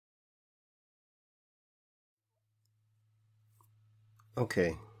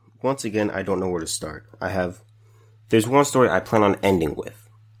Okay, once again, I don't know where to start. There's one story I plan on ending with,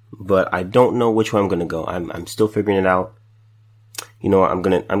 but I don't know which way I'm gonna go. I'm still figuring it out. You know what, I'm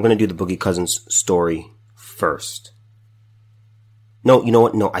gonna do the Boogie Cousins story first. No, you know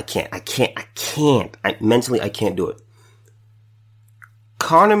what? No, I can't. Mentally, I can't do it.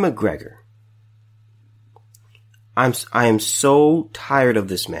 Conor McGregor. I am so tired of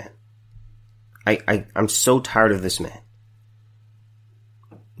this man. I'm so tired of this man.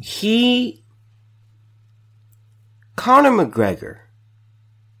 Conor McGregor,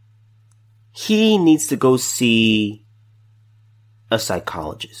 he needs to go see a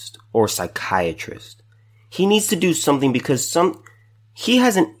psychologist or psychiatrist. He needs to do something because he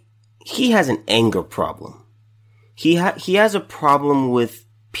has an anger problem. He has a problem with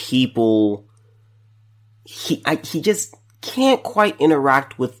people. He just can't quite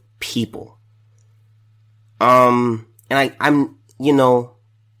interact with people. And I'm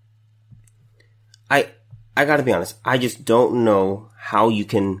I gotta be honest, I just don't know how you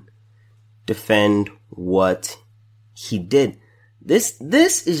can defend what he did. This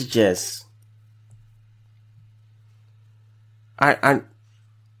is just, I'm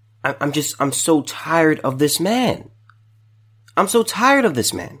so tired of this man. I'm so tired of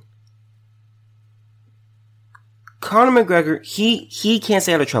this man. Conor McGregor, he can't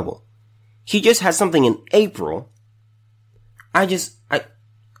stay out of trouble. He just had something in April. I don't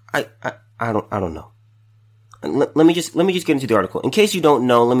know. Let me just get into the article. In case you don't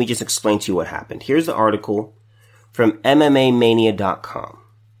know, let me just explain to you what happened. Here's the article from MMAmania.com.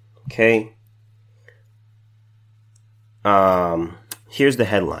 Okay. Here's the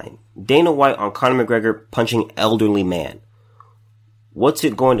headline. Dana White on Conor McGregor punching elderly man. What's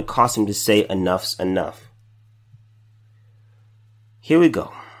it going to cost him to say enough's enough? Here we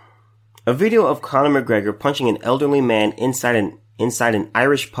go. A video of Conor McGregor punching an elderly man inside an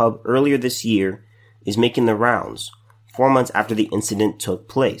Irish pub earlier this year is making the rounds, 4 months after the incident took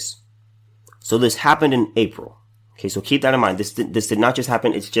place. So this happened in April. Okay, so keep that in mind. This did not just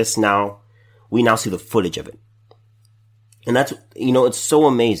happen. It's just now, we now see the footage of it. And that's, it's so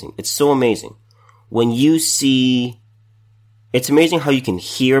amazing. It's so amazing. When you see, it's amazing how you can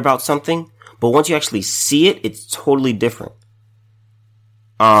hear about something, but once you actually see it, it's totally different.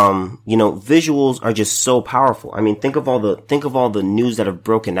 Visuals are just so powerful. I mean, think of all the news that have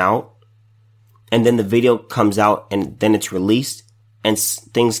broken out, and then the video comes out and then it's released and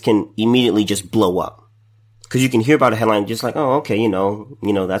things can immediately just blow up. Cause you can hear about a headline just like, oh, okay,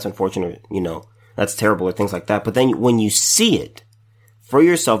 that's unfortunate, that's terrible or things like that. But then when you see it for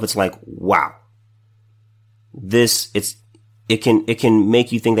yourself, it's like, wow, it can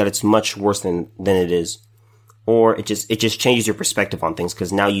make you think that it's much worse than it is. Or it just changes your perspective on things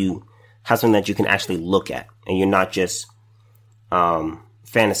because now you have something that you can actually look at and you're not just,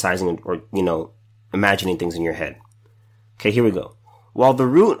 fantasizing or, imagining things in your head. Okay, here we go. While the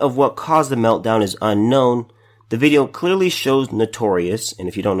root of what caused the meltdown is unknown, the video clearly shows Notorious, and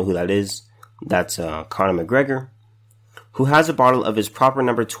if you don't know who that is, that's Conor McGregor, who has a bottle of his proper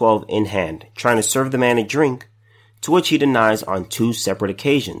number 12 in hand, trying to serve the man a drink, to which he denies on 2 separate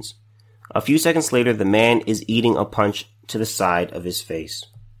occasions. A few seconds later, the man is eating a punch to the side of his face.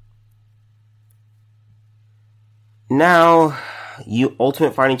 Now,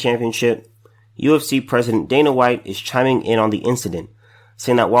 Ultimate Fighting Championship, UFC President Dana White is chiming in on the incident,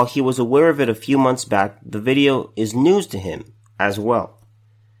 saying that while he was aware of it a few months back, the video is news to him as well.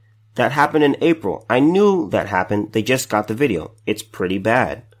 That happened in April. I knew that happened. They just got the video. It's pretty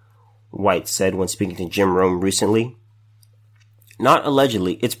bad, White said when speaking to Jim Rome recently. Not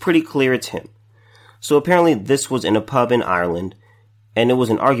allegedly, it's pretty clear it's him. So apparently this was in a pub in Ireland, and it was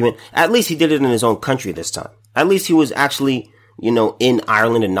an argument. At least he did it in his own country this time. At least he was actually, in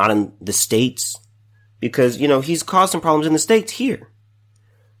Ireland and not in the States. Because, he's caused some problems in the States here.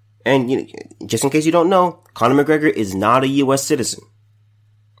 And, just in case you don't know, Conor McGregor is not a U.S. citizen.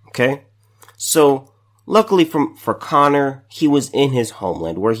 Okay? So, luckily for Conor, he was in his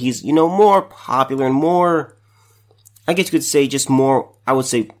homeland where he's, more popular and more, I guess you could say just more, I would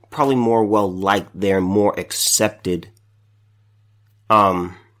say probably more well-liked there, more accepted.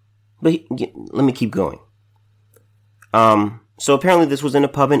 But let me keep going. So apparently this was in a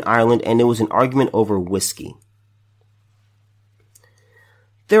pub in Ireland and it was an argument over whiskey.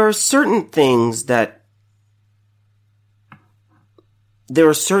 There are certain things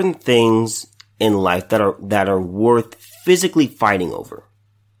in life that are worth physically fighting over.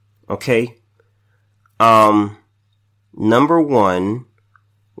 Okay? Number one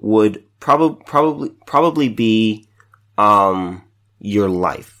would probably be your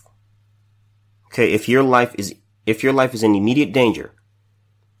life. Okay, if your life is in immediate danger,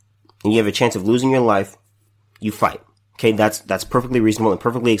 and you have a chance of losing your life, you fight. Okay, that's perfectly reasonable and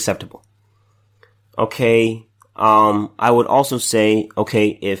perfectly acceptable. Okay, I would also say,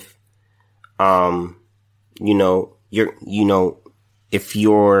 okay, if, if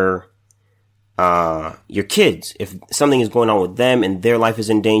your kids, if something is going on with them and their life is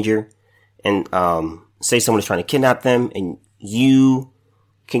in danger, and, say someone is trying to kidnap them, and you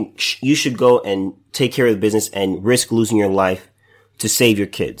should go and take care of the business and risk losing your life to save your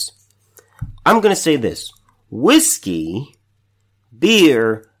kids. I'm gonna say this. Whiskey,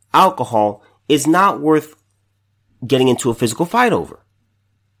 beer, alcohol is not worth getting into a physical fight over.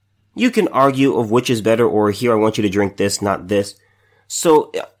 You can argue of which is better, or here I want you to drink this, not this.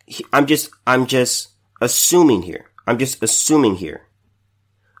 So I'm just assuming here.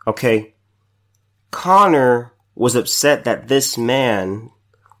 Okay. Connor was upset that this man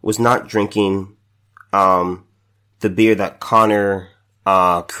was not drinking, the beer that Connor,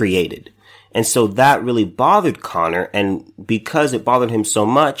 created. And so that really bothered Connor. And because it bothered him so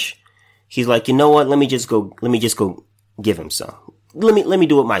much, he's like, you know what? Let me just go give him some. Let me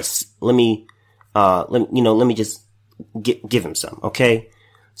do it let me just give him some. Okay.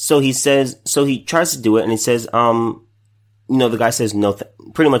 So he tries to do it, and he says, the guy says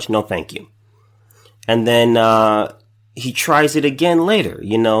pretty much no, thank you. And then, he tries it again later,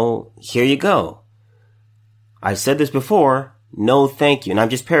 here you go. I said this before, no thank you. And I'm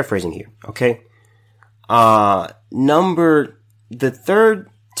just paraphrasing here. Okay. The third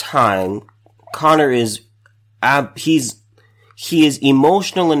time, Connor is, he is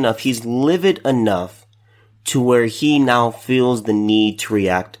emotional enough, he's livid enough to where he now feels the need to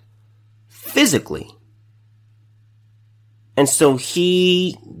react physically. And so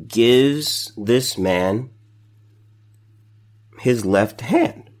he gives this man his left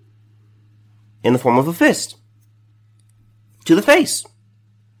hand in the form of a fist to the face.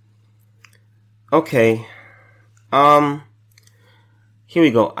 Okay. Here we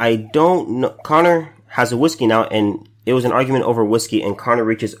go. I don't know. Connor has a whiskey now, and it was an argument over whiskey, and Connor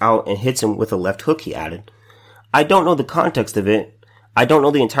reaches out and hits him with a left hook, he added. I don't know the context of it. I don't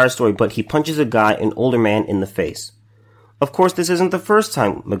know the entire story, but he punches a guy, an older man, in the face. Of course, this isn't the first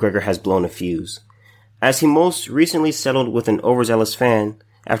time McGregor has blown a fuse, as he most recently settled with an overzealous fan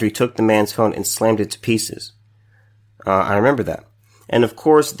after he took the man's phone and slammed it to pieces. I remember that. And of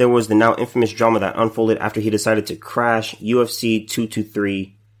course, there was the now infamous drama that unfolded after he decided to crash UFC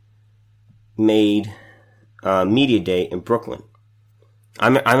 223 made media day in Brooklyn. I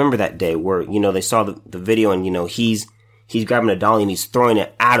remember that day where, they saw the video, and, he's grabbing a dolly and he's throwing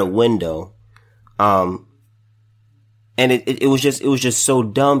it at a window. And it was just so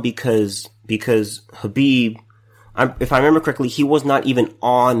dumb because Khabib, if I remember correctly, he was not even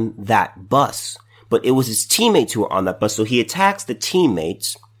on that bus, but it was his teammates who were on that bus. So he attacks the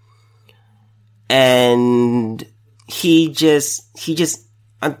teammates, and Conor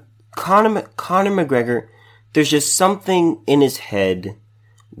McGregor, there's just something in his head,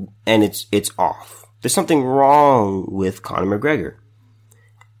 and it's off. There's something wrong with Conor McGregor.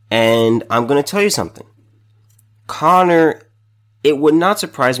 And I'm going to tell you something. Conor, it would not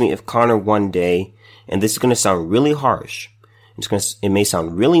surprise me if Conor one day, and this is going to sound really harsh, it may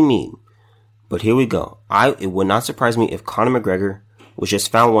sound really mean, but here we go. It would not surprise me if Conor McGregor was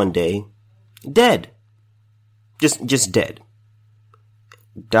just found one day dead. Just dead.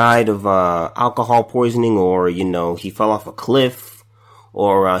 Died of alcohol poisoning, or, he fell off a cliff,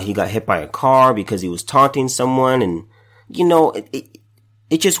 or he got hit by a car because he was taunting someone, and,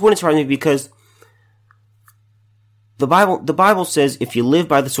 it just wouldn't surprise me, because the Bible says if you live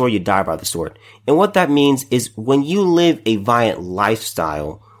by the sword, you die by the sword. And what that means is when you live a violent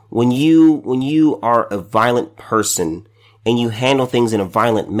lifestyle, when you are a violent person and you handle things in a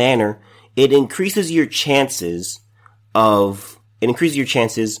violent manner, it increases your chances of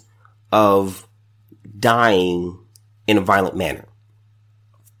dying in a violent manner.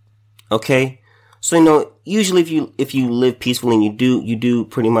 Okay? So, usually if you live peacefully and you do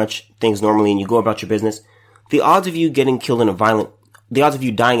pretty much things normally and you go about your business, the odds of you dying in a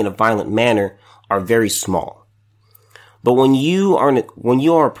violent manner are very small. But when you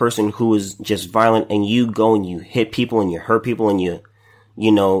are a person who is just violent, and you go and you hit people and you hurt people, and you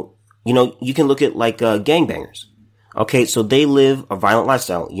can look at like gangbangers. Okay, so they live a violent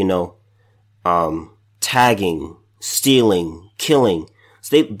lifestyle, tagging, stealing, killing.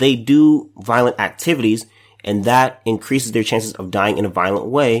 So they do violent activities, and that increases their chances of dying in a violent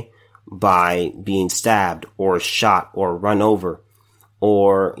way by being stabbed or shot or run over,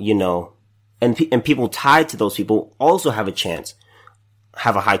 or, and people tied to those people also have a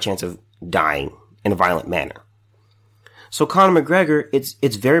high chance of dying in a violent manner. So Conor McGregor,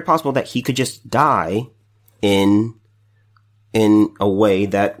 it's very possible that he could just die in a way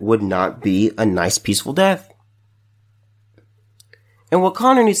that would not be a nice, peaceful death. And what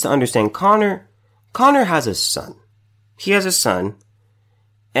Conor needs to understand, Conor has a son. He has a son.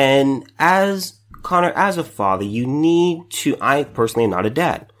 And as Conor, as a father, you need to, I personally am not a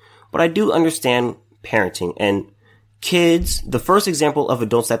dad, but I do understand parenting. And kids, the first example of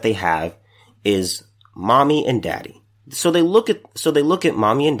adults that they have is mommy and daddy. So they look at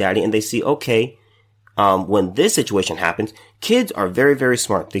mommy and daddy and they see, okay, when this situation happens, kids are very, very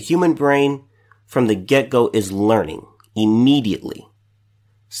smart. The human brain from the get-go is learning immediately.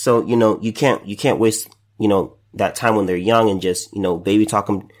 So, you can't waste, that time when they're young and just, baby talk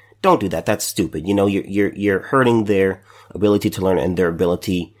them. Don't do that. That's stupid. You're hurting their ability to learn and their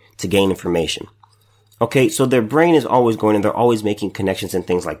ability to gain information. Okay. So their brain is always going and they're always making connections and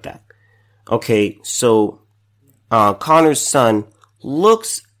things like that. Okay. So, Conor's son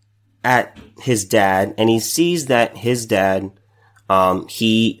looks at his dad and he sees that his dad,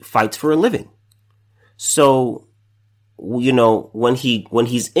 he fights for a living. So, when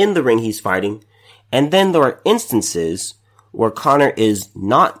he's in the ring, he's fighting. And then there are instances where Conor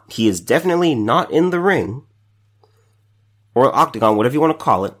he is definitely not in the ring or octagon, whatever you want to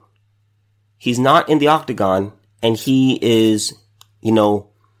call it. He's not in the octagon and he is,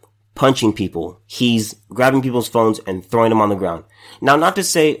 punching people. He's grabbing people's phones and throwing them on the ground. Now, not to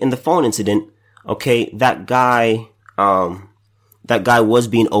say in the phone incident, okay, that guy was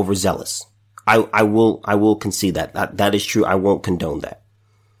being overzealous. I will concede that is true. I won't condone that.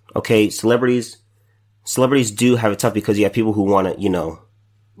 Okay. Celebrities do have it tough because you have people who want to,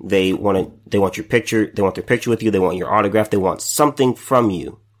 they want your picture. They want their picture with you. They want your autograph. They want something from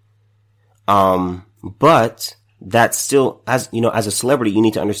you. But that's still, as a celebrity, you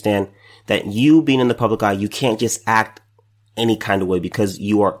need to understand that you being in the public eye, you can't just act any kind of way because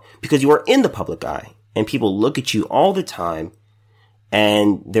you are in the public eye and people look at you all the time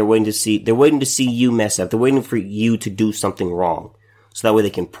and they're waiting to see you mess up. They're waiting for you to do something wrong so that way they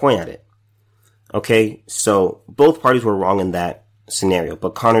can point at it. Okay. So both parties were wrong in that scenario,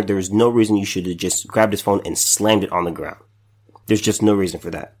 but Conor, there's no reason you should have just grabbed his phone and slammed it on the ground. There's just no reason for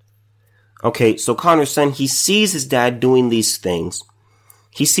that. Okay. So Conor's son, he sees his dad doing these things.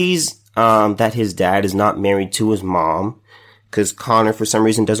 He sees, that his dad is not married to his mom because Conor, for some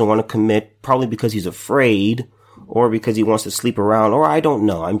reason, doesn't want to commit, probably because he's afraid or because he wants to sleep around, or I don't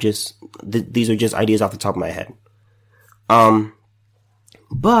know. These are just ideas off the top of my head.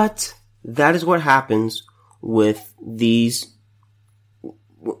 But that is what happens with with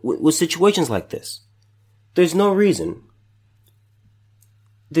situations like this. There's no reason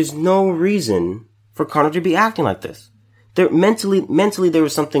for Conor to be acting like this. Mentally, there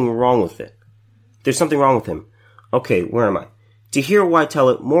was something wrong with it. There's something wrong with him. Okay, where am I? To hear White tell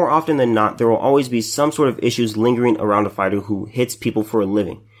it, more often than not, there will always be some sort of issues lingering around a fighter who hits people for a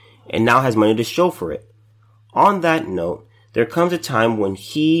living and now has money to show for it. On that note, there comes a time when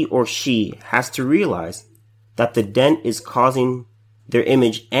he or she has to realize that the dent is causing their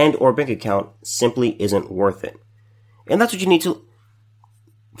image and or bank account simply isn't worth it. And that's what you need to...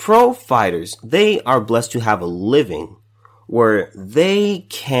 Pro fighters, they are blessed to have a living where they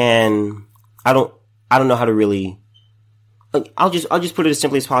can... I don't know how to really... I'll just put it as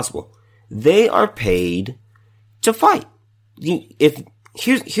simply as possible. They are paid to fight.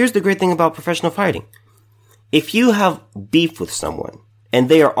 Here's the great thing about professional fighting. If you have beef with someone and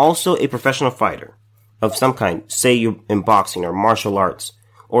they are also a professional fighter of some kind, say you're in boxing or martial arts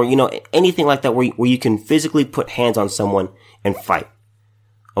or, anything like that where you can physically put hands on someone and fight.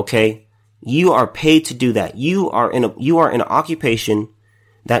 Okay. You are paid to do that. You are in an occupation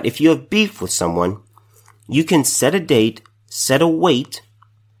that if you have beef with someone, you can set a date, set a weight,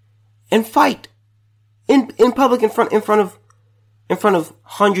 and fight in public in front of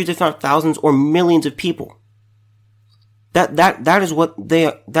hundreds, if not thousands, or millions of people. That is what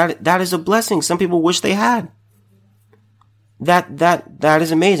that is a blessing. Some people wish they had. That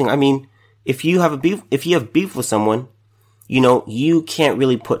is amazing. I mean, if you have beef with someone, you can't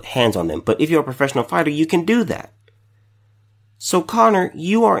really put hands on them. But if you're a professional fighter, you can do that. So Conor,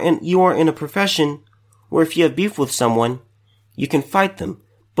 you are in a profession where if you have beef with someone, you can fight them.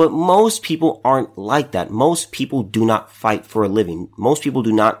 But most people aren't like that. Most people do not fight for a living. Most people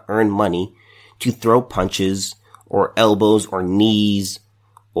do not earn money to throw punches or elbows or knees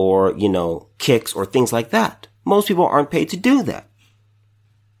or, kicks or things like that. Most people aren't paid to do that.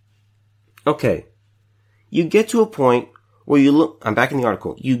 Okay. You get to a point where I'm back in the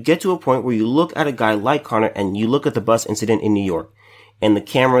article. You get to a point where you look at a guy like Conor and you look at the bus incident in New York and the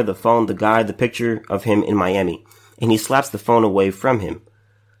camera, the phone, the guy, the picture of him in Miami. and he slaps the phone away from him.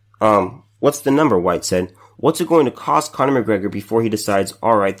 What's the number? White said. What's it going to cost Conor McGregor before he decides,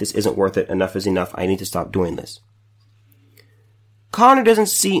 alright, this isn't worth it, enough is enough, I need to stop doing this? Conor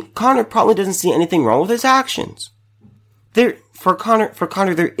probably doesn't see anything wrong with his actions. For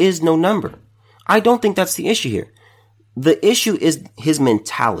Conor, there is no number. I don't think that's the issue here. The issue is his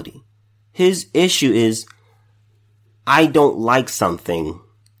mentality. His issue is, I don't like something,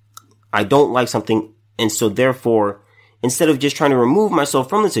 and so therefore, instead of just trying to remove myself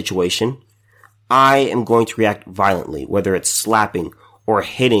from the situation, I am going to react violently, whether it's slapping or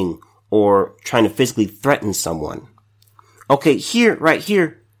hitting or trying to physically threaten someone. Okay, right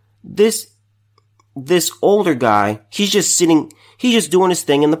here, this older guy, he's just doing his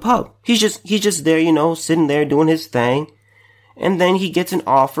thing in the pub. He's just there, sitting there doing his thing. And then he gets an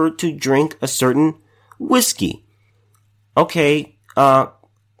offer to drink a certain whiskey. Okay,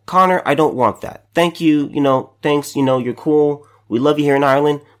 Conor, I don't want that. Thank you, thanks, you're cool. We love you here in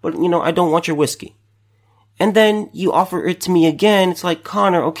Ireland, but, I don't want your whiskey. And then you offer it to me again. It's like,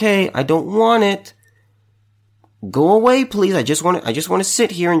 Conor, okay, I don't want it. Go away, please. I just want to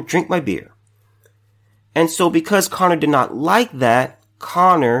sit here and drink my beer. And so because Conor did not like that,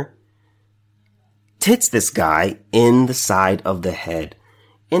 Conor tits this guy in the side of the head.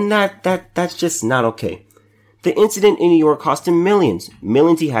 And that's just not okay. The incident in New York cost him millions.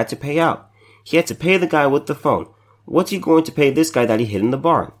 Millions he had to pay out. He had to pay the guy with the phone. What's he going to pay this guy that he hit in the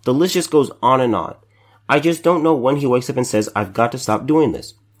bar? The list just goes on and on. I just don't know when he wakes up and says, I've got to stop doing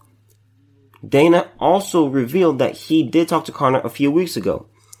this. Dana also revealed that he did talk to Conor a few weeks ago,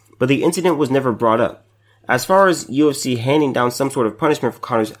 but the incident was never brought up. As far as UFC handing down some sort of punishment for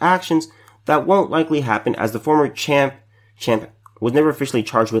Conor's actions, that won't likely happen as the former champ was never officially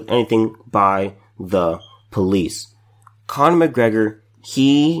charged with anything by the police. Conor McGregor,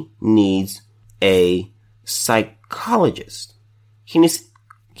 he needs a psychologist. He needs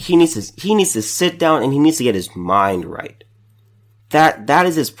to sit down and he needs to get his mind right. That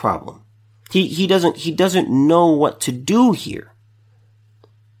is his problem. He doesn't know what to do here.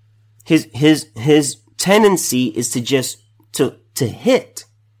 His tendency is to just to hit.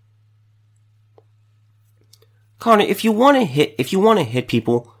 Conor, if you want to hit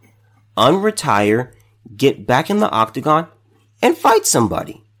people, unretire, get back in the octagon, and fight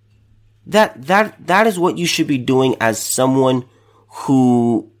somebody. That is what you should be doing as someone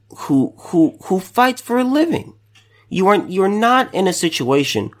who fights for a living. You're not in a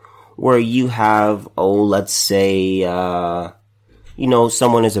situation where you have, let's say,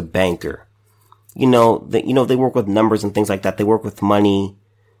 someone is a banker. They work with numbers and things like that. They work with money.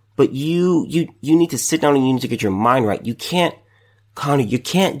 But you need to sit down and you need to get your mind right. You can't, Conor, you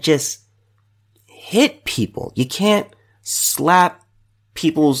can't just hit people. You can't slap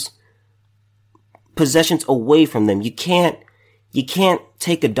people's possessions away from them. You can't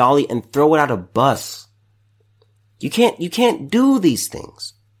take a dolly and throw it at a bus. You can't do these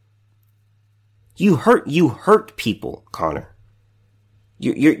things. You hurt people, Conor.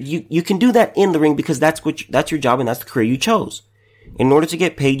 You can do that in the ring because that's your job and that's the career you chose. In order to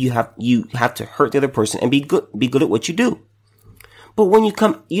get paid, you have to hurt the other person and be good at what you do. But when you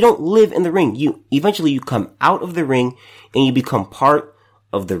don't live in the ring. Eventually you come out of the ring and you become part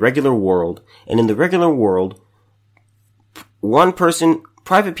of the regular world. And in the regular world,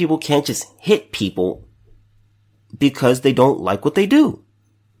 private people can't just hit people because they don't like what they do.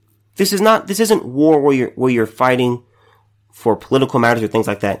 This isn't war where you're fighting for political matters or things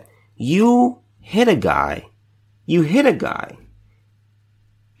like that. You hit a guy.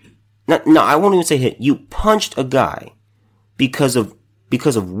 No, I won't even say hit. You punched a guy because of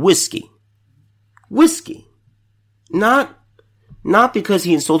whiskey. Whiskey. Not because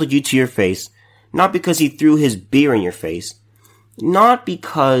he insulted you to your face. Not because he threw his beer in your face. Not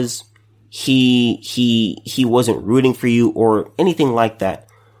because he wasn't rooting for you or anything like that.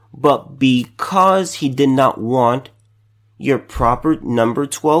 But because he did not want your proper number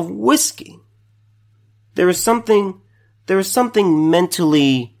 12 whiskey. There is something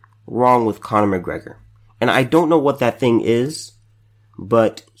mentally wrong with Conor McGregor. And I don't know what that thing is,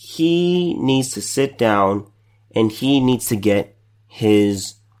 but he needs to sit down and he needs to get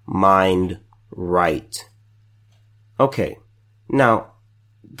his mind right. Okay. Now,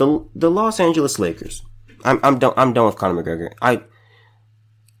 the Los Angeles Lakers. I'm done with Conor McGregor.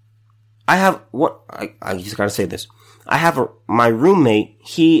 I just gotta say this. I have my roommate,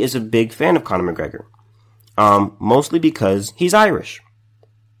 he is a big fan of Conor McGregor. Mostly because he's Irish.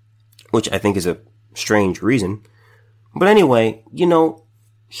 Which I think is a strange reason. But anyway,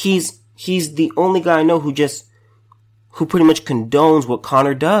 he's the only guy I know who pretty much condones what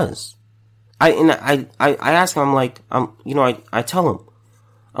Conor does. I ask him, I'm like, I tell him,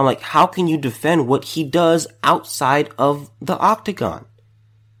 I'm like, how can you defend what he does outside of the octagon?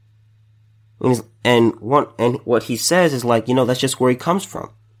 And what he says is like, that's just where he comes from.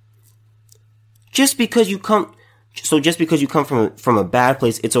 Just because you come from a bad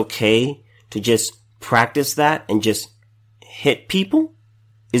place, it's okay to just practice that and just hit people?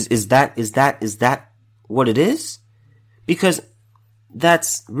 Is that what it is? Because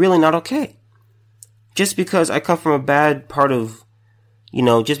that's really not okay. Just because I come from a bad part of,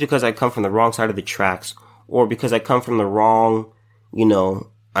 just because I come from the wrong side of the tracks, or because I come from the wrong,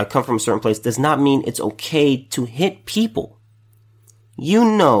 I come from a certain place, does not mean it's okay to hit people.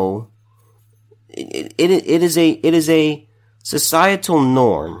 It is a societal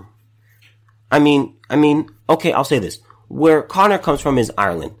norm. I mean, okay, I'll say this. Where Conor comes from is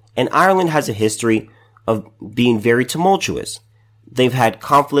Ireland, and Ireland has a history of being very tumultuous. They've had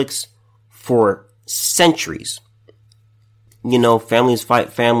conflicts for centuries. Families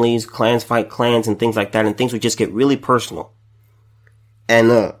fight families, clans fight clans, and things like that, and things would just get really personal. And,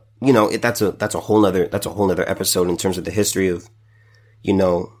 that's a whole nother episode in terms of the history of,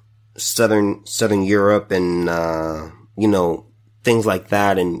 Southern Europe and, things like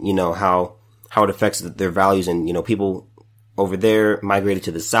that, and, how it affects their values, and, people over there migrated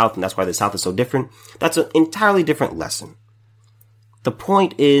to the South, and that's why the South is so different. That's an entirely different lesson. The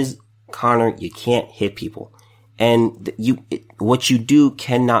point is, Conor, you can't hit people. And what you do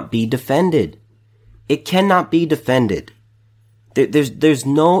cannot be defended. It cannot be defended. There's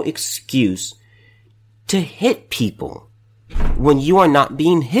no excuse to hit people when you are not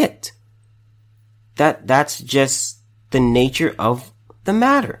being hit. That's just the nature of the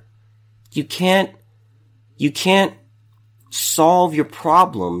matter. You can't solve your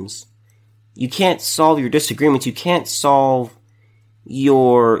problems. You can't solve your disagreements. You can't solve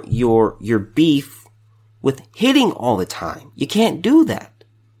your beef with hitting all the time. You can't do that.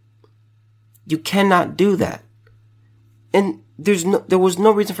 You cannot do that. And there was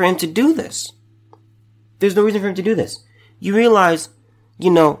no reason for him to do this. There's no reason for him to do this. You realize,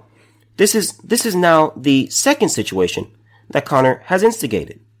 this is now the second situation that Conor has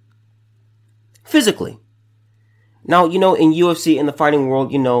instigated. Physically. Now, in UFC, in the fighting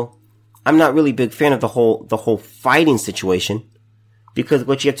world, I'm not really a big fan of the whole fighting situation. Because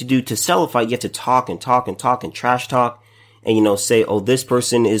what you have to do to sell a fight, you have to talk and trash talk and, say, oh, this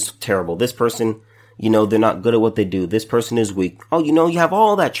person is terrible. This person, they're not good at what they do. This person is weak. Oh, you have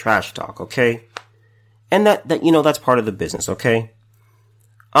all that trash talk, okay? And that, that's part of the business, okay?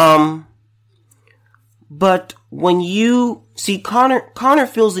 But when you see Conor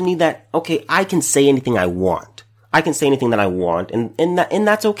feels the need that, okay, I can say anything I want. I can say anything that I want and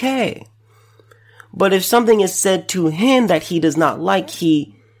that's okay. But if something is said to him that he does not like,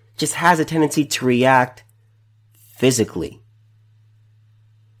 he just has a tendency to react physically.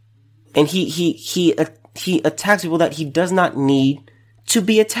 And he attacks people that he does not need to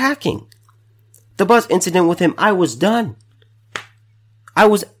be attacking. The bus incident with him, I was done. I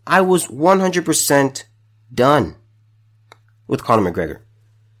was 100% done with Conor McGregor.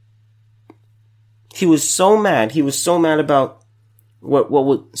 He was so mad. He was so mad about what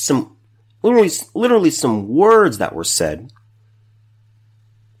was literally some words that were said,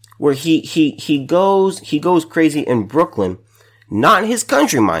 where he goes crazy in Brooklyn, not his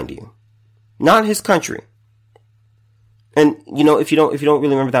country, mind you, not his country. And if you don't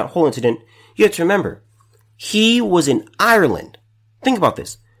really remember that whole incident, you have to remember he was in Ireland. Think about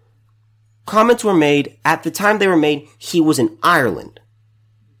this. Comments were made at the time they were made. He was in Ireland.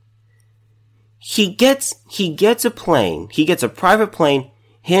 He gets a plane. He gets a private plane.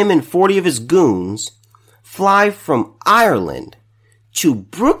 Him and 40 of his goons fly from Ireland to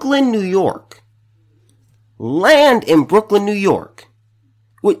Brooklyn, New York. Land in Brooklyn, New York.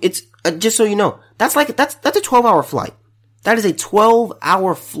 It's just so you know, that's a 12-hour flight. That is a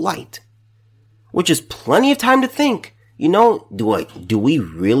 12-hour flight, which is plenty of time to think. Are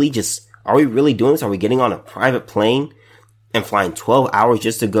we really doing this? Are we getting on a private plane and flying 12 hours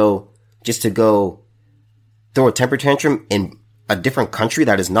just to go throw a temper tantrum in a different country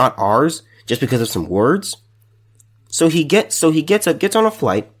that is not ours just because of some words? So he gets on a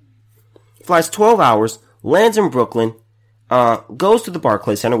flight, flies 12 hours, lands in Brooklyn, goes to the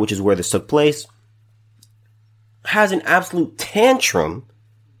Barclays Center, which is where this took place, has an absolute tantrum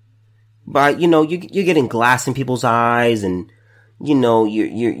by, you're getting glass in people's eyes, and,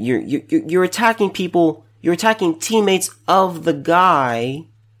 you're attacking people, you're attacking teammates of the guy.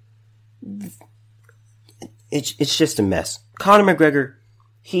 It's just a mess. Conor McGregor,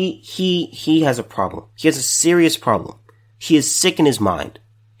 he has a problem. He has a serious problem. He is sick in his mind.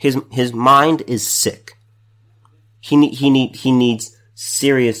 His mind is sick. He needs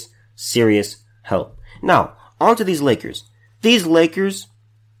serious help. Now, on to these Lakers. These Lakers,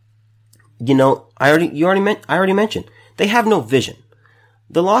 I already mentioned, they have no vision.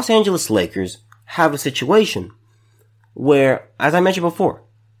 The Los Angeles Lakers have a situation where, as I mentioned before,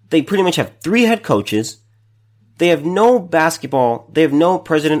 they pretty much have 3 head coaches. They have no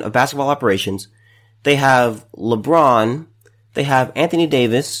president of basketball operations. They have LeBron. They have Anthony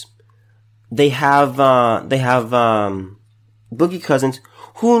Davis. They have Boogie Cousins,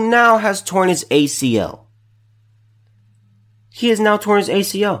 who now has torn his ACL. He has now torn his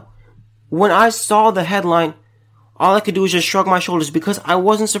ACL. When I saw the headline, all I could do was just shrug my shoulders because I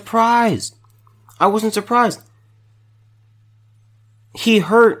wasn't surprised. He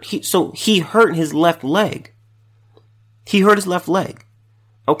hurt his left leg.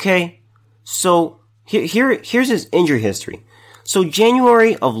 Okay? So, here's his injury history. So,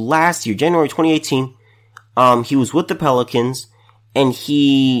 January of last year, January 2018, he was with the Pelicans, and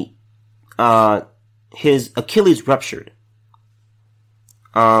his Achilles ruptured.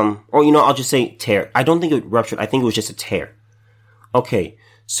 I'll just say tear. I don't think it ruptured. I think it was just a tear. Okay.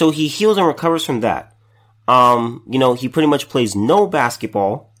 So he heals and recovers from that. He pretty much plays no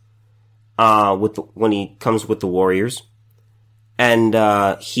basketball, when he comes with the Warriors. And,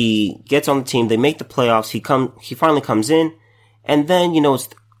 he gets on the team. They make the playoffs. He finally comes in. And then, it's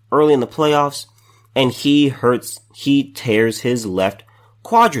early in the playoffs. And he tears his left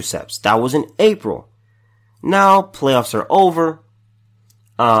quadriceps. That was in April. Now, playoffs are over.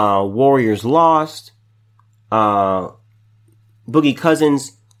 Warriors lost. Boogie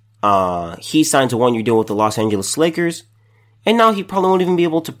Cousins, he signed to 1-year deal with the Los Angeles Lakers. And now he probably won't even be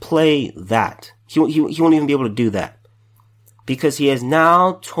able to play that. He won't even be able to do that. Because he has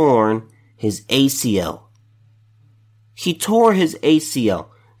now torn his ACL. He tore his ACL.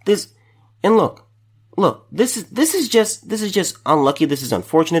 This is just unlucky. This is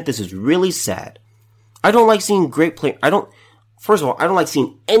unfortunate. This is really sad. I don't like seeing great play. First of all, I don't like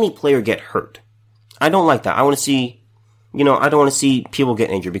seeing any player get hurt. I don't like that. I want to see, I don't want to see people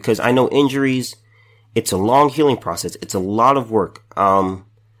get injured because I know injuries, it's a long healing process. It's a lot of work.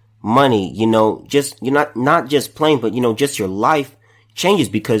 Money, just, you're not just playing, but, just your life changes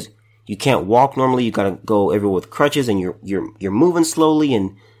because you can't walk normally. You gotta go everywhere with crutches and you're moving slowly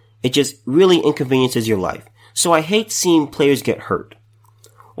and it just really inconveniences your life. So I hate seeing players get hurt.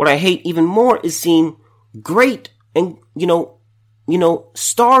 What I hate even more is seeing great and,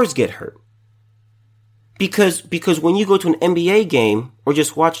 stars get hurt. Because when you go to an NBA game or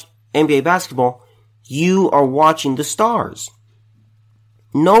just watch NBA basketball, you are watching the stars.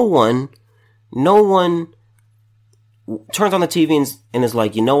 No one turns on the TV and is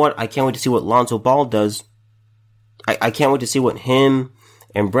like, you know what? I can't wait to see what Lonzo Ball does. I can't wait to see what him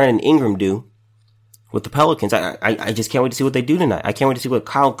and Brandon Ingram do with the Pelicans. I just can't wait to see what they do tonight. I can't wait to see what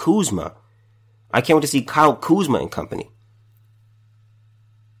Kyle Kuzma and company.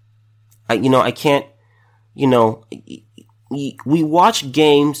 I can't, we watch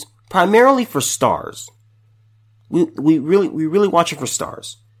games primarily for stars. We really watch it for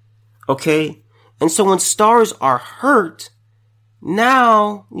stars. Okay? And so when stars are hurt,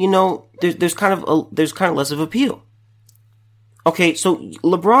 now, there's kind of less of appeal. Okay, so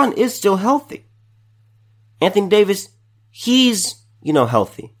LeBron is still healthy. Anthony Davis, he's,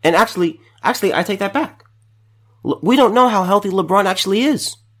 healthy. And actually, I take that back. We don't know how healthy LeBron actually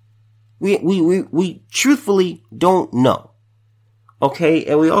is. We truthfully don't know. Okay,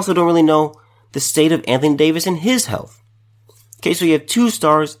 and we also don't really know the state of Anthony Davis and his health. Okay, so you have 2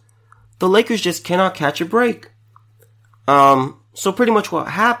 stars. The Lakers just cannot catch a break. So pretty much what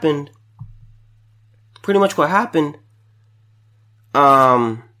happened,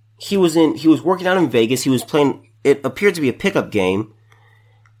 he was working out in Vegas. He was playing, it appeared to be a pickup game.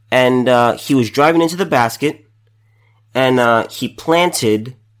 And, he was driving into the basket. And, he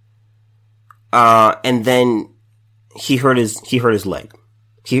planted, and then he hurt his leg.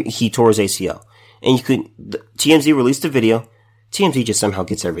 He tore his ACL. And TMZ released a video. TMZ just somehow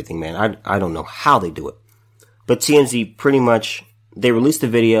gets everything, man. I don't know how they do it. But TMZ pretty much, they released the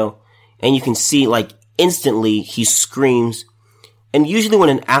video, and you can see, instantly, he screams. And usually when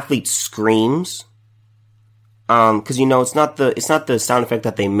an athlete screams, cause it's not the sound effect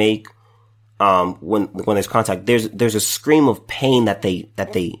that they make, when there's contact. There's a scream of pain that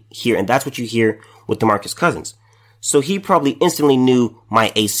they hear, and that's what you hear with DeMarcus Cousins. So he probably instantly knew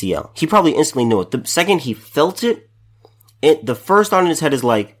my ACL. He probably instantly knew it. The second he felt it, the first thought in his head is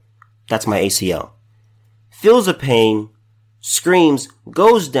that's my ACL. Feels a pain, screams,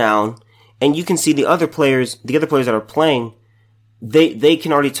 goes down, and you can see the other players that are playing, they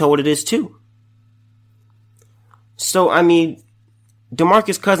can already tell what it is too. So, I mean,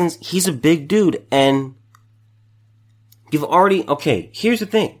 DeMarcus Cousins, he's a big dude, and okay, here's the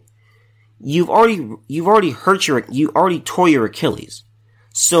thing. You already tore your Achilles.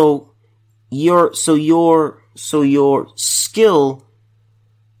 So your skill,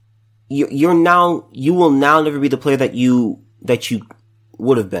 you will now never be the player that you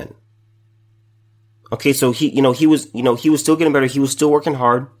would have been. Okay, so he was still getting better. He was still working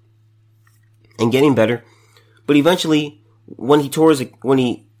hard and getting better. But eventually, when he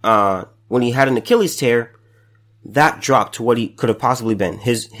had an Achilles tear, that dropped to what he could have possibly been.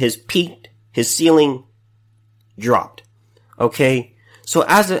 His ceiling dropped. Okay? So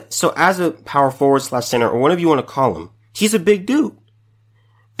as a power forward / center, or whatever you want to call him, he's a big dude.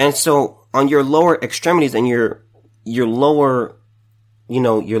 And so on your lower extremities and your lower,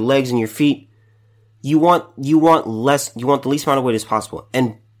 your legs and your feet, you want the least amount of weight as possible.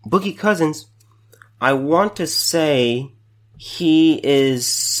 And Boogie Cousins, I want to say he is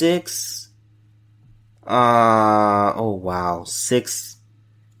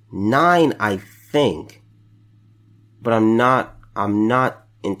 6'9", I think. But I'm not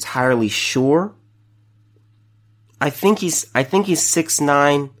entirely sure. I think he's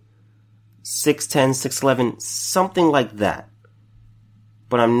 6'9", 6'10", 6'11", something like that.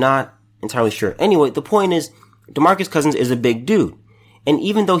 But I'm not entirely sure. Anyway, the point is, DeMarcus Cousins is a big dude. And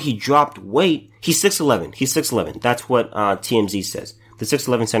even though he dropped weight, he's 6'11". He's 6'11". That's what TMZ says. The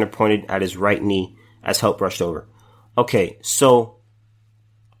 6'11" center pointed at his right knee as help rushed over. Okay, so,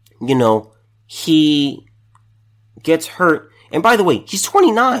 he gets hurt. And by the way, he's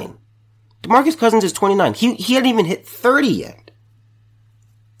 29. DeMarcus Cousins is 29. He hadn't even hit 30 yet.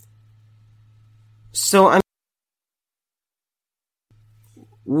 So,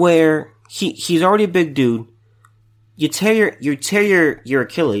 where he's already a big dude, you tear your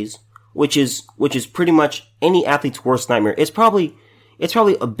Achilles, which is pretty much any athlete's worst nightmare. It's probably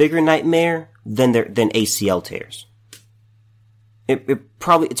a bigger nightmare than ACL tears. It's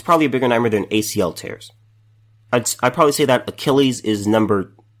probably a bigger nightmare than ACL tears. I'd probably say that Achilles is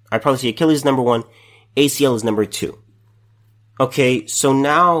number one, ACL is number 2. Okay, so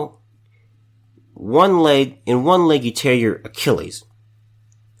now in one leg you tear your Achilles.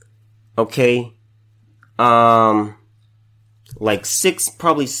 Okay, like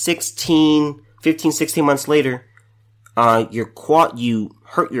 15, 16 months later, you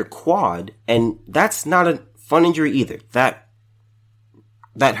hurt your quad, and that's not a fun injury either. That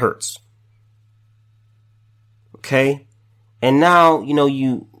hurts. Okay? And now,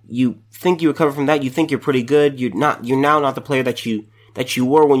 you think you recover from that, you think you're pretty good, you're now not the player that you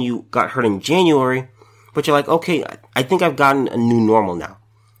were when you got hurt in January, but you're like, okay, I think I've gotten a new normal now.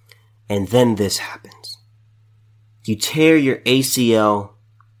 And then this happens. You tear your ACL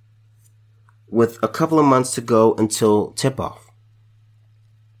with a couple of months to go until tip-off.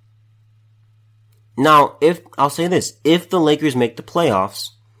 Now, I'll say this, if the Lakers make the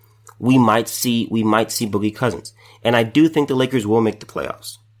playoffs, we might see Boogie Cousins. And I do think the Lakers will make the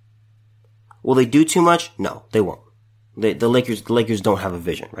playoffs. Will they do too much? No, they won't. The Lakers don't have a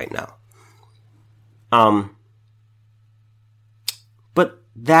vision right now. But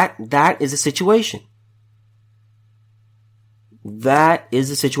that is a situation. That is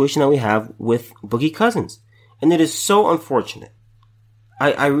the situation that we have with Boogie Cousins. And it is so unfortunate.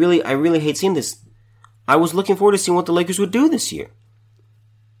 I really hate seeing this. I was looking forward to seeing what the Lakers would do this year.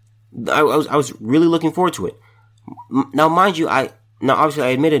 I was really looking forward to it. Now, mind you, obviously I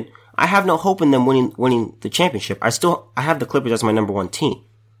admitted I have no hope in them winning the championship. I have the Clippers as my number 1 team.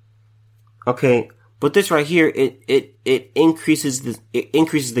 Okay, but this right here, it increases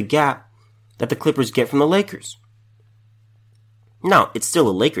the gap that the Clippers get from the Lakers. Now, it's still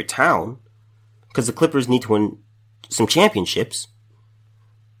a Laker town, because the Clippers need to win some championships.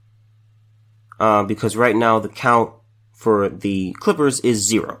 Because right now the count for the Clippers is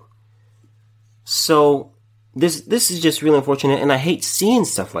 0. So, this is just really unfortunate, and I hate seeing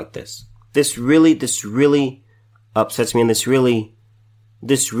stuff like this. This really upsets me, and this really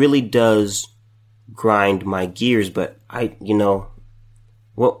does grind my gears, but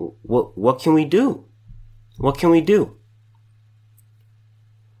what can we do? What can we do?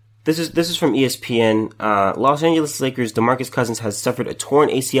 This is from ESPN. Los Angeles Lakers DeMarcus Cousins has suffered a torn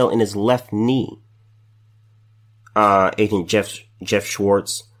ACL in his left knee. Agent Jeff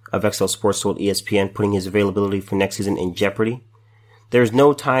Schwartz of XL Sports told ESPN, putting his availability for next season in jeopardy. There is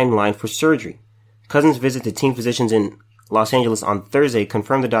no timeline for surgery. Cousins' visit to team physicians in Los Angeles on Thursday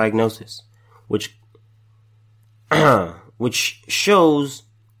confirmed the diagnosis, which shows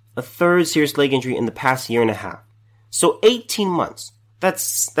a third serious leg injury in the past year and a half. So 18 months.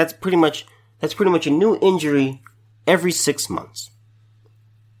 That's pretty much a new injury every 6 months.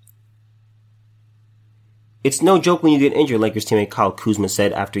 It's no joke when you get injured, Lakers teammate Kyle Kuzma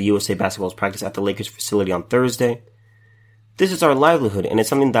said after USA Basketball's practice at the Lakers facility on Thursday. This is our livelihood, and it's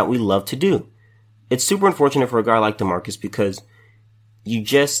something that we love to do. It's super unfortunate for a guy like DeMarcus because you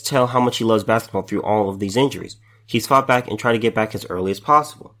just tell how much he loves basketball through all of these injuries. He's fought back and tried to get back as early as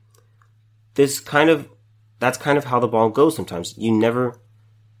possible. That's kind of how the ball goes sometimes. You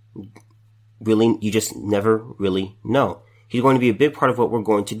just never really know. He's going to be a big part of what we're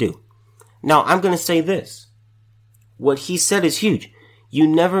going to do. Now, I'm going to say this. What he said is huge.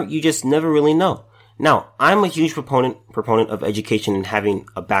 You just never really know. Now, I'm a huge proponent of education and having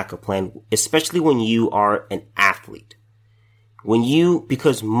a backup plan, especially when you are an athlete.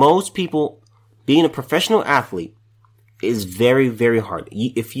 Because most people, being a professional athlete is very, very hard.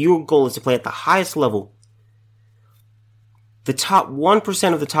 If your goal is to play at the highest level, the top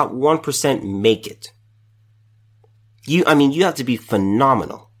 1% of the top 1% make it. You have to be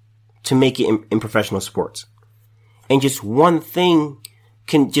phenomenal to make it in professional sports. And just one thing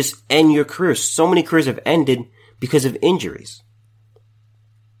can just end your career. So many careers have ended because of injuries.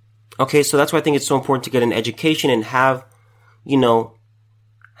 Okay, so that's why I think it's so important to get an education and have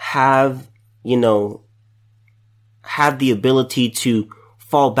the ability to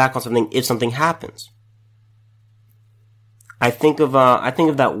fall back on something if something happens. I think of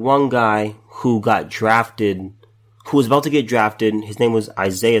that one guy who got drafted, who was about to get drafted. His name was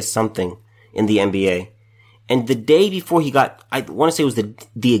Isaiah something in the NBA. And the day before I want to say it was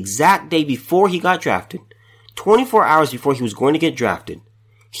the exact day before he got drafted, 24 hours before he was going to get drafted,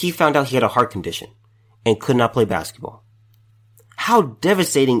 he found out he had a heart condition and could not play basketball. How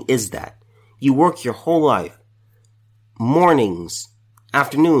devastating is that? You work your whole life, mornings,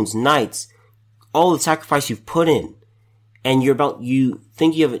 afternoons, nights, all the sacrifice you've put in, and you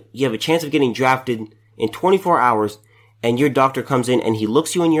think you have a chance of getting drafted in 24 hours, and your doctor comes in and he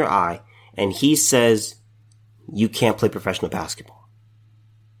looks you in your eye and he says, you can't play professional basketball.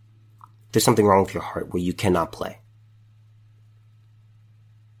 There's something wrong with your heart where you cannot play.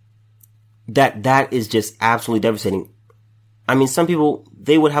 That is just absolutely devastating. I mean, some people,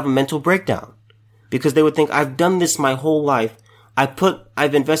 they would have a mental breakdown because they would think, I've done this my whole life.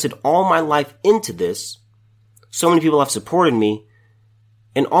 I've invested all my life into this. So many people have supported me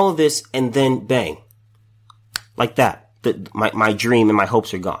and all of this, and then bang, like that. My dream and my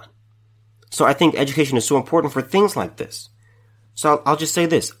hopes are gone. So I think education is so important for things like this. So I'll just say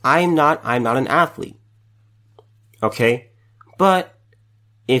this. I'm not an athlete. Okay? But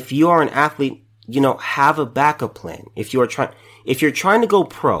if you are an athlete, have a backup plan. If you're trying to go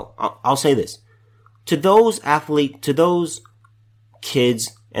pro, I'll say this. To those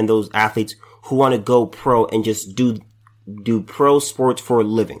kids and those athletes who want to go pro and just do pro sports for a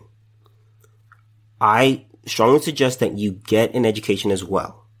living, I strongly suggest that you get an education as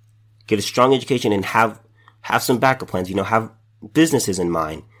well. Get a strong education and have some backup plans, have businesses in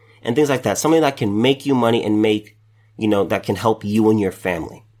mind and things like that. Something that can make you money and that can help you and your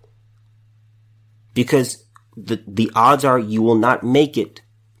family. Because the odds are you will not make it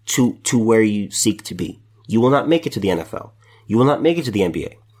to where you seek to be. You will not make it to the NFL. You will not make it to the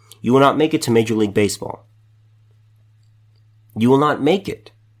NBA. You will not make it to Major League Baseball. You will not make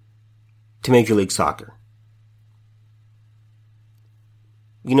it to Major League Soccer.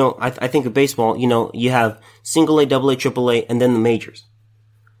 I think of baseball, you have single A, double A, triple A, and then the majors.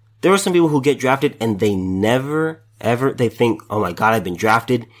 There are some people who get drafted and they never, ever, they think, oh my God, I've been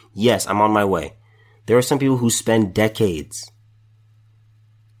drafted. Yes, I'm on my way. There are some people who spend decades,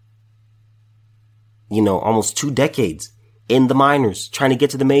 almost 2 decades in the minors trying to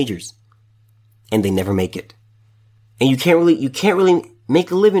get to the majors, and they never make it. And you can't really make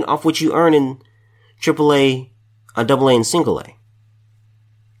a living off what you earn in triple A, double A, and single A.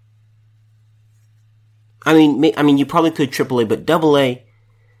 I mean, you probably could triple A, but double A,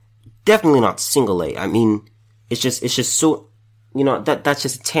 definitely not single A. I mean, it's just so, that's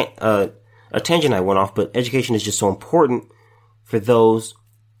just a tangent I went off, but education is just so important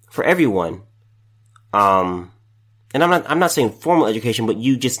for everyone. And I'm not saying formal education, but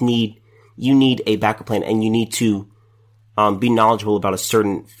you need a backup plan, and you need to, be knowledgeable about a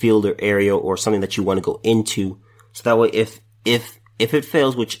certain field or area or something that you want to go into. So that way, if it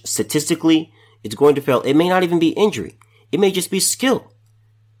fails, which statistically, it's going to fail. It may not even be injury. It may just be skill.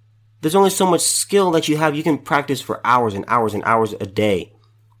 There's only so much skill that you have. You can practice for hours and hours and hours a day.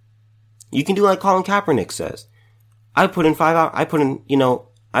 You can do like Colin Kaepernick says. I put in 5 hours.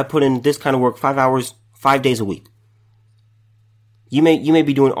 I put in this kind of work 5 hours, 5 days a week. You may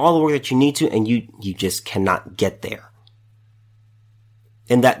be doing all the work that you need to, and you just cannot get there.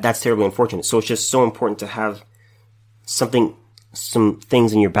 And that's terribly unfortunate. So it's just so important to have some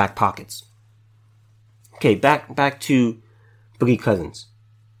things in your back pockets. Okay, back to Boogie Cousins.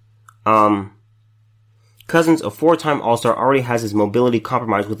 Cousins, a 4-time All-Star, already has his mobility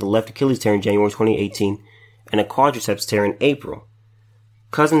compromised with a left Achilles tear in January 2018 and a quadriceps tear in April.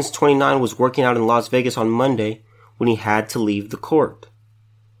 Cousins, 29, was working out in Las Vegas on Monday when he had to leave the court.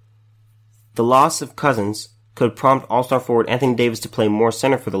 The loss of Cousins could prompt All-Star forward Anthony Davis to play more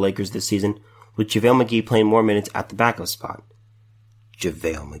center for the Lakers this season, with JaVale McGee playing more minutes at the backup spot.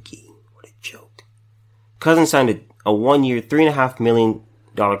 JaVale McGee, what a joke. Cousins signed a 1-year, $3.5 million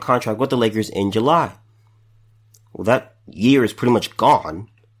contract with the Lakers in July. Well, that year is pretty much gone.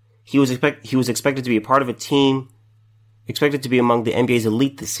 He was expected to be a part of a team expected to be among the NBA's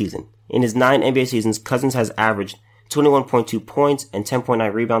elite this season. In his 9 NBA seasons, Cousins has averaged 21.2 points and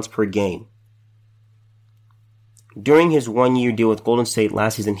 10.9 rebounds per game. During his 1-year deal with Golden State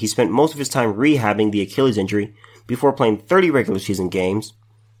last season, he spent most of his time rehabbing the Achilles injury before playing 30 regular season games.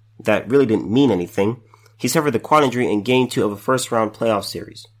 That really didn't mean anything. He suffered the quad injury in Game 2 of a first-round playoff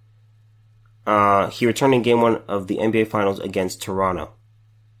series. He returned in Game 1 of the NBA Finals against Toronto.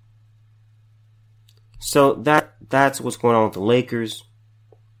 So that's what's going on with the Lakers.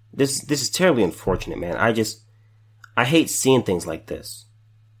 This is terribly unfortunate, man. I hate seeing things like this.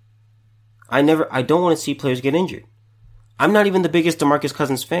 I don't want to see players get injured. I'm not even the biggest DeMarcus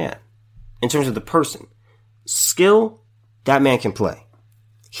Cousins fan in terms of the person. Skill, that man can play.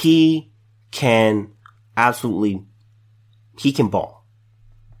 He can ball.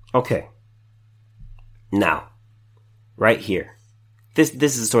 Okay. Now, right here. This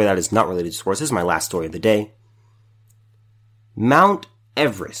is a story that is not related to sports. This is my last story of the day. Mount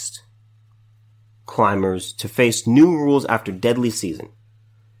Everest climbers to face new rules after deadly season.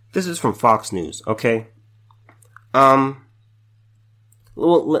 This is from Fox News, okay? Well,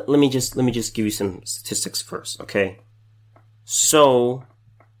 let me just give you some statistics first, okay? So,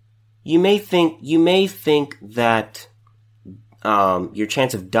 you may think that your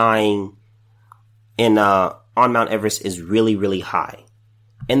chance of dying on Mount Everest is really, really high.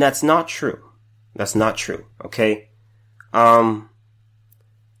 And that's not true. That's not true, okay? I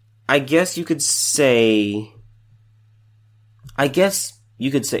guess you could say,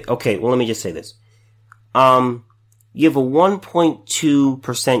 okay, well, let me just say this. You have a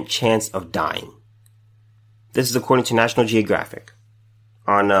 1.2% chance of dying. This is according to National Geographic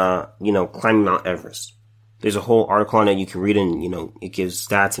on, climbing Mount Everest. There's a whole article on it. You can read it and, it gives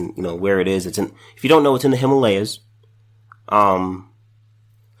stats and, where it is. If you don't know, it's in the Himalayas.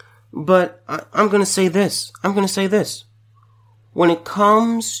 But I'm gonna say this. When it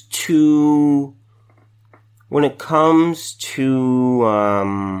comes to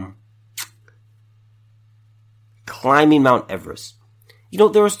climbing Mount Everest,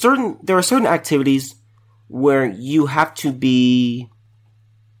 there are certain activities where you have to be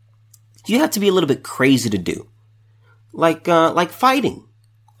a little bit crazy to do. Like fighting.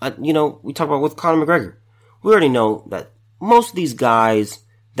 We talk about with Conor McGregor. We already know that most of these guys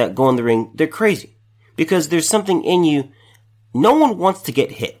that go in the ring, they're crazy. Because there's something in you, no one wants to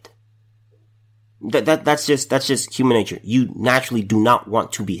get hit. That's just human nature. You naturally do not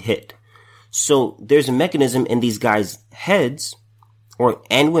want to be hit. So there's a mechanism in these guys' heads,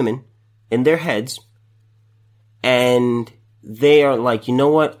 and women, in their heads, and they are like,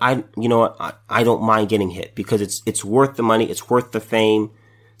 I don't mind getting hit because it's worth the money, it's worth the fame.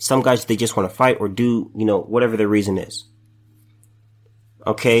 Some guys, they just want to fight or do, whatever their reason is.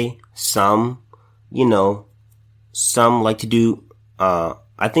 Okay? Some like to do, I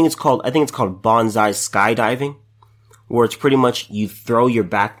think it's called bonsai skydiving, where it's pretty much you throw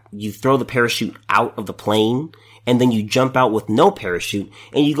the parachute out of the plane, and then you jump out with no parachute,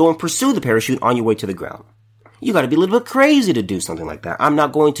 and you go and pursue the parachute on your way to the ground. You gotta be a little bit crazy to do something like that. I'm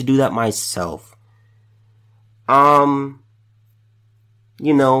not going to do that myself. I'll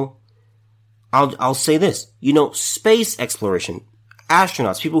say this. Space exploration.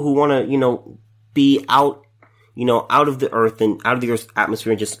 Astronauts, people who want to, be out of the Earth and out of the Earth's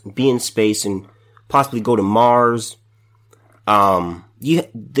atmosphere and just be in space and possibly go to Mars.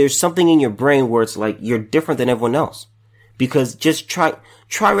 There's something in your brain where it's like you're different than everyone else. Because just try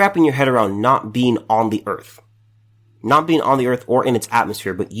wrapping your head around not being on the Earth. Not being on the Earth or in its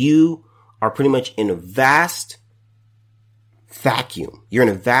atmosphere, but you are pretty much in a vast vacuum. You're in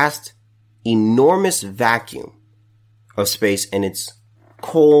a vast, enormous vacuum of space, and it's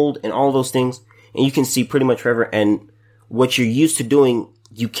cold and all those things, and you can see pretty much forever, and what you're used to doing,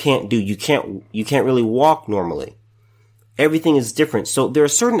 you can't do. You can't really walk normally. Everything is different. So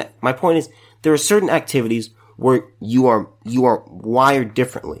my point is, there are certain activities where you are wired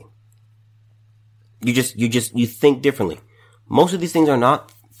differently. You think differently. Most of these things are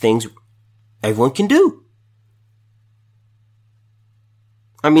not things everyone can do.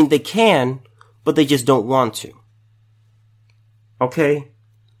 I mean, they can, but they just don't want to. Okay?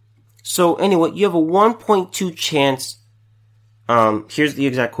 So anyway, you have a 1.2 chance. Here's the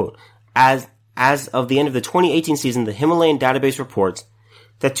exact quote. As of the end of the 2018 season, the Himalayan database reports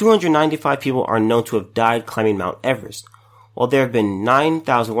that 295 people are known to have died climbing Mount Everest, while there have been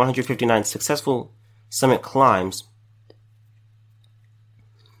 9,159 successful summit climbs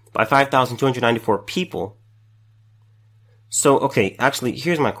by 5,294 people. So, okay, actually,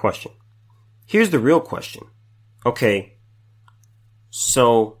 here's my question. Here's the real question. Okay,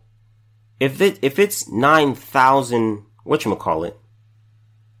 so if it's 9,000, whatchamacallit,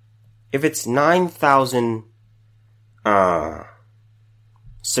 if it's 9,000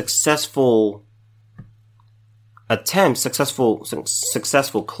 successful attempts,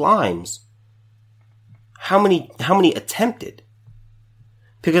 successful climbs, how many attempted?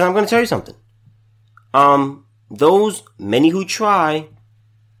 Because I'm going to tell you something. Those many who try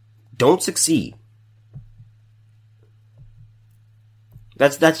don't succeed.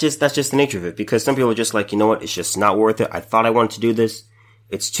 That's just the nature of it. Because some people are just like, you know what? It's just not worth it. I thought I wanted to do this.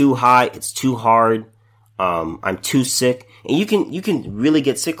 It's too high. It's too hard. I'm too sick. And you can really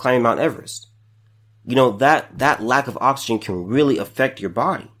get sick climbing Mount Everest. You know, that lack of oxygen can really affect your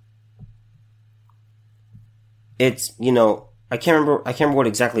body. It's, you know, I can't remember what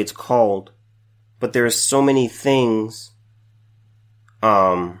exactly it's called, but there are so many things.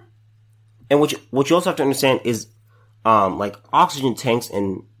 And what you also have to understand is, like oxygen tanks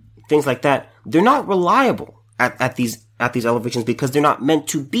and things like that, they're not reliable at these elevations because they're not meant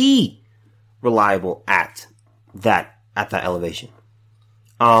to be reliable at that elevation.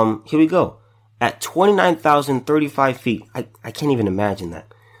 Here we go. At 29,035 feet, I can't even imagine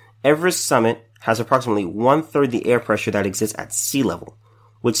that. Everest summit has approximately 1/3 the air pressure that exists at sea level,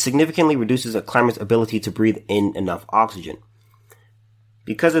 which significantly reduces a climber's ability to breathe in enough oxygen.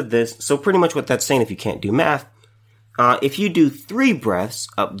 Because of this, so pretty much what that's saying, if you can't do math, if you do 3 breaths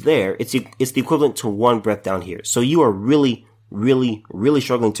up there, it's the equivalent to 1 breath down here. So you are really, really, really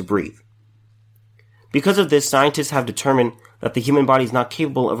struggling to breathe. Because of this, scientists have determined that the human body is not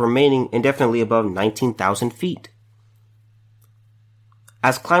capable of remaining indefinitely above 19,000 feet.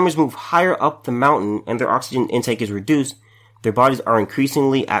 As climbers move higher up the mountain and their oxygen intake is reduced, their bodies are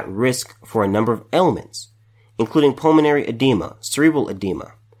increasingly at risk for a number of ailments, including pulmonary edema, cerebral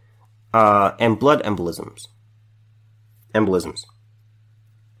edema, and blood embolisms. The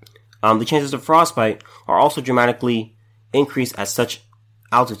chances of frostbite are also dramatically increased at such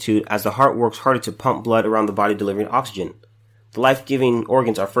altitude as the heart works harder to pump blood around the body delivering oxygen. The life-giving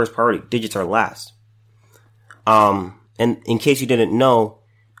organs are first priority, digits are last. And in case you didn't know,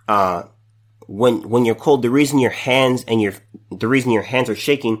 when you're cold, the reason your hands are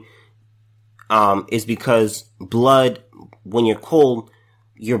shaking, is because blood, when you're cold,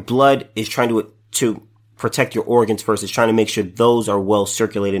 your blood is trying to protect your organs first. It's trying to make sure those are well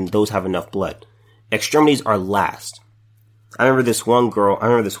circulated and those have enough blood. Extremities are last. I remember this one girl,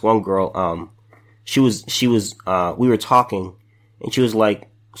 we were talking and she was like,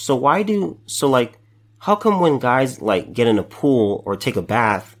 how come when guys like get in a pool or take a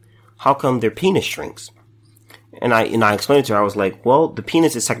bath, how come their penis shrinks? And I explained it to her. I was like, well, the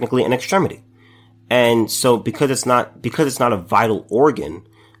penis is technically an extremity. And so because it's not a vital organ,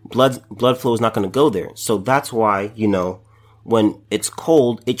 blood flow is not going to go there. So that's why, you know, when it's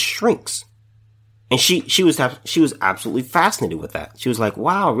cold, it shrinks. And she was absolutely fascinated with that. She was like,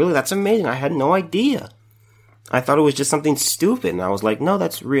 wow, really? That's amazing. I had no idea. I thought it was just something stupid. And I was like, no,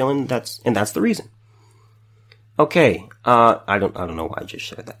 that's real. And that's the reason. Okay. I don't know why I just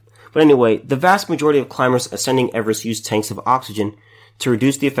shared that. But anyway, the vast majority of climbers ascending Everest use tanks of oxygen to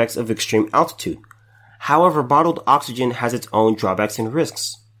reduce the effects of extreme altitude. However, bottled oxygen has its own drawbacks and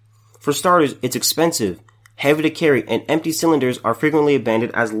risks. For starters, it's expensive, heavy to carry, and empty cylinders are frequently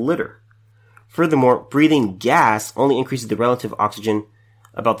abandoned as litter. Furthermore, breathing gas only increases the relative oxygen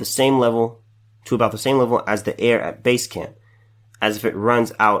about the same level as the air at base camp, as if it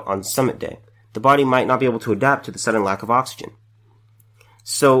runs out on summit day. The body might not be able to adapt to the sudden lack of oxygen.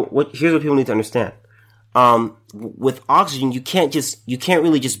 So here's what people need to understand. With oxygen, you can't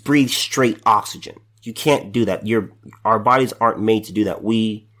really just breathe straight oxygen. You can't do that. Our bodies aren't made to do that.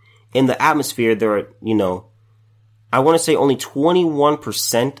 In the atmosphere, there are, you know, I want to say only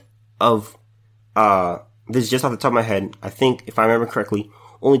 21% of, this is just off the top of my head. I think, if I remember correctly,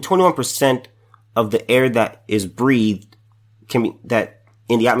 only 21% of the air that is breathed that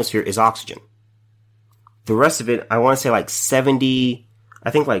in the atmosphere is oxygen. The rest of it, I want to say like 76,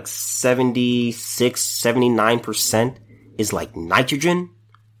 79% is like nitrogen.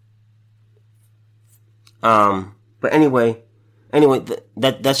 But anyway,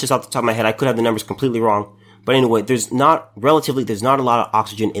 that's just off the top of my head. I could have the numbers completely wrong. But anyway, there's not a lot of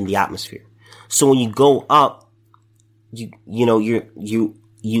oxygen in the atmosphere. So when you go up, you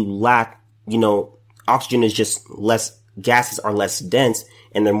lack, oxygen is just less, gases are less dense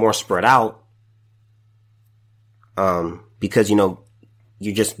and they're more spread out. Because, you're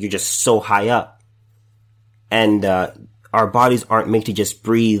just so high up. And, our bodies aren't made to just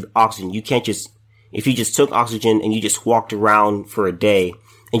breathe oxygen. You can't just, if you just took oxygen and you just walked around for a day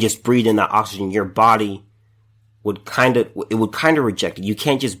and just breathed in that oxygen, your body would kind of reject it. You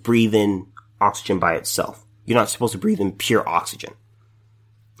can't just breathe in oxygen by itself. You're not supposed to breathe in pure oxygen.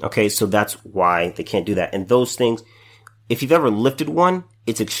 Okay, so that's why they can't do that. And those things, if you've ever lifted one,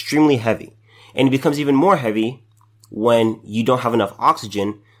 it's extremely heavy. And it becomes even more heavy when you don't have enough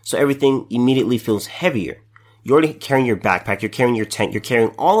oxygen, so everything immediately feels heavier. You're already carrying your backpack, you're carrying your tent, you're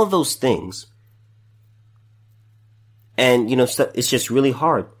carrying all of those things. And, it's just really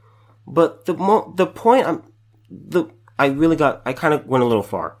hard. But I kind of went a little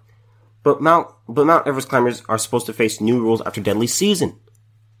far. But Mount Everest climbers are supposed to face new rules after deadly season.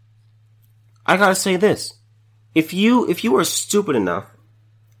 I gotta say this. If you are stupid enough,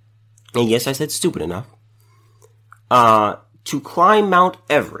 and yes, I said stupid enough, to climb Mount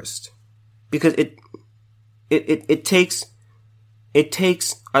Everest, because it takes,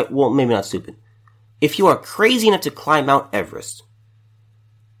 well, maybe not stupid. If you are crazy enough to climb Mount Everest,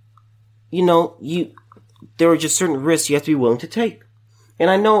 there are just certain risks you have to be willing to take. And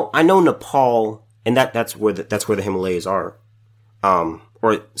I know Nepal, and that's where the Himalayas are,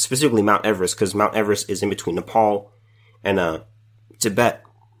 or specifically Mount Everest, because Mount Everest is in between Nepal and Tibet,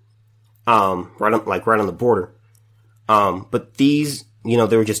 right on the border. But these,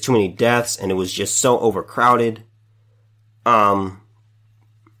 there were just too many deaths, and it was just so overcrowded. But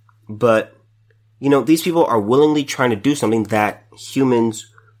these people are willingly trying to do something that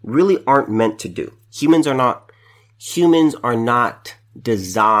humans really aren't meant to do. Humans are not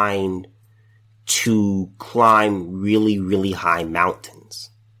designed to climb really, really high mountains.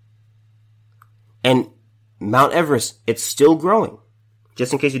 And Mount Everest, it's still growing.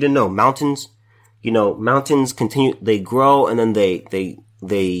 Just in case you didn't know, mountains continue, they grow and then they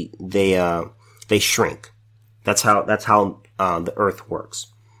shrink. That's how the earth works.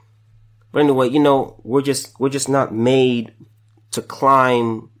 But anyway, we're just not made to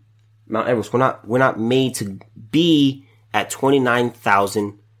climb Mount Everest. We're not made to be at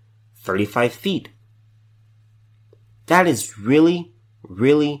 29,035 feet. That is really,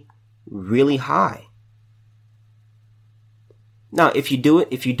 really, really high. Now, if you do it,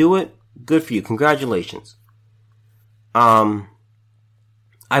 good for you. Congratulations. I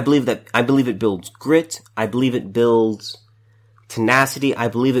believe it builds grit. I believe it builds tenacity. I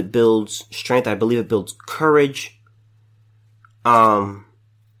believe it builds strength. I believe it builds courage. And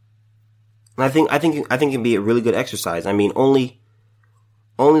I think it can be a really good exercise. I mean, only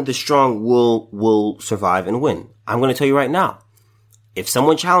the strong will survive and win. I'm going to tell you right now, if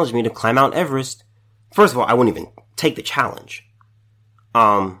someone challenged me to climb Mount Everest, first of all, I wouldn't even take the challenge.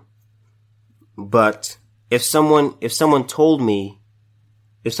 But if someone told me,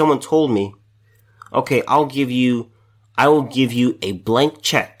 okay, I will give you a blank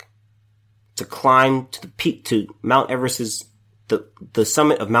check to climb to the peak, to Mount Everest's, the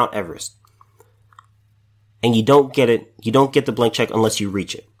summit of Mount Everest. And you don't get the blank check unless you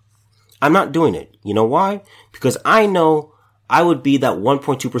reach it. I'm not doing it. You know why? Because I know I would be that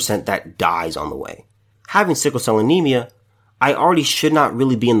 1.2% that dies on the way. Having sickle cell anemia, I already should not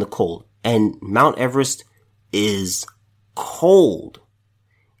really be in the cold. And Mount Everest is cold.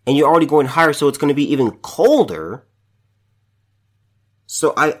 And you're already going higher, so it's going to be even colder.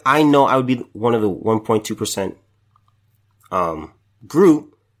 So I know I would be one of the 1.2%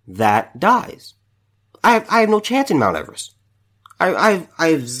 group that dies. I have no chance in Mount Everest. I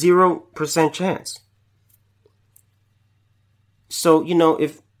have 0% chance. So,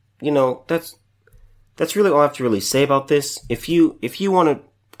 that's really all I have to really say about this. If you want to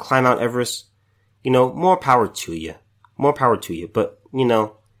climb Mount Everest, more power to you. More power to you. But,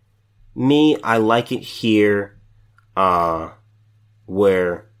 me, I like it here,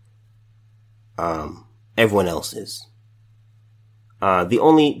 where, everyone else is. The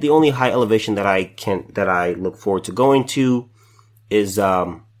only high elevation that I look forward to going to is,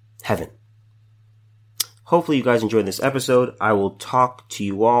 heaven. Hopefully you guys enjoyed this episode. I will talk to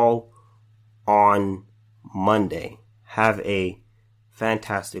you all on Monday. Have a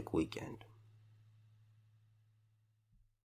fantastic weekend.